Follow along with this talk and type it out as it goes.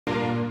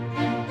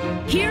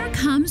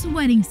Bridegroom's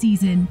wedding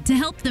season. To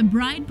help the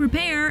bride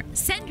prepare,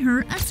 send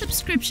her a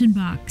subscription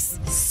box.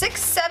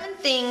 6-7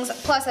 things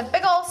plus a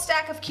big old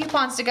stack of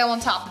coupons to go on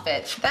top of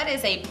it. That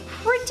is a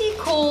pretty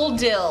cool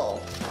deal.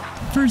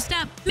 First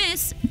up,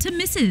 Miss to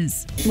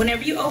Mrs.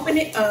 Whenever you open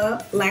it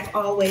up, like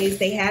always,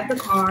 they have the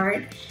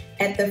card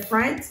at the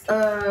front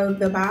of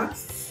the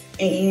box,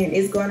 and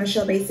it's going to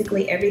show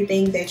basically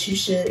everything that you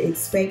should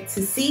expect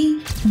to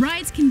see.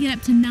 Brides can get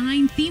up to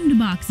 9 themed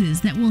boxes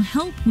that will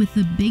help with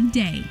the big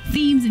day.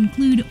 Themes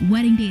include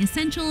wedding day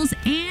essentials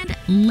and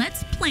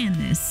let's plan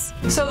this.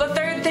 So the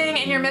third thing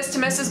in your Miss to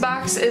Mrs.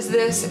 box is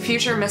this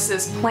Future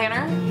Mrs.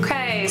 Planner.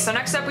 Okay, so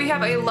next up we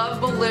have a Love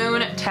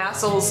Balloon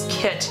Tassels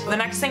Kit. The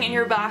next thing in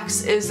your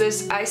box is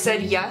this I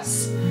Said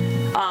Yes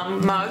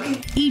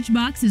mug. Each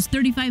box is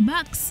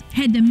 $35.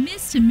 Head to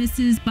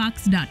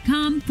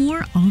MissToMrsBox.com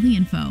for all the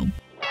info.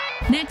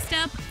 Next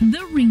up,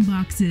 the ring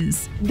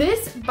boxes.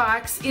 This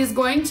box is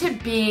going to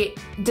be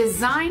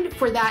designed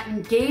for that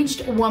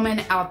engaged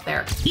woman out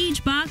there.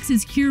 Each box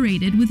is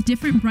curated with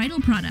different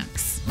bridal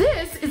products.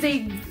 This is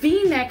a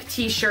V-neck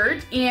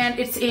t-shirt and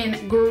it's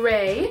in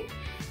gray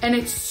and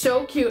it's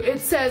so cute. It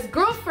says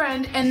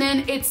girlfriend and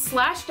then it's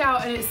slashed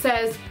out and it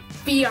says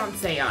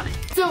fiance on it.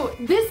 So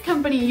this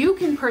company, you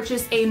can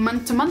purchase a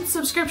month-to-month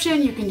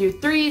subscription. You can do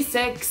 3,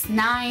 6,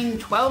 9,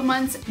 12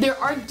 months. There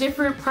are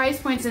different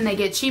price points and they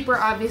get cheaper,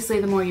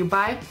 obviously, the more you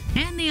buy.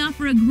 And they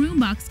offer a groom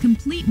box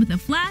complete with a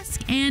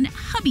flask and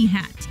hubby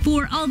hat.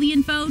 For all the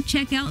info,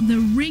 check out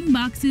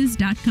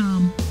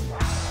theringboxes.com.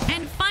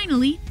 And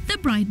finally, the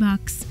bride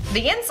box.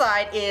 The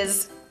inside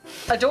is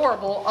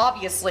adorable,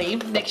 obviously.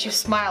 Makes you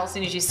smile as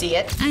soon as you see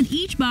it. And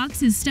each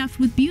box is stuffed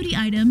with beauty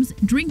items,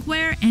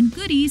 drinkware, and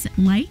goodies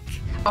like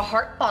a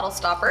heart bottle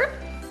stopper,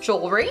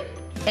 jewelry,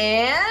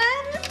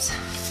 and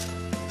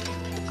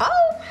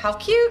oh, how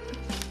cute,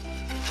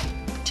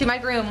 to my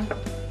groom.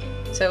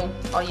 So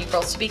all you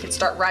girls to be can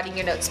start writing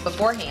your notes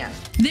beforehand.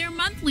 Their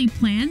monthly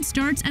plan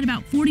starts at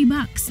about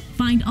 $40.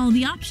 Find all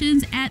the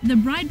options at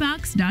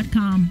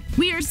thebridebox.com.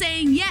 We are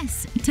saying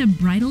yes to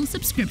bridal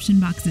subscription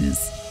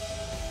boxes.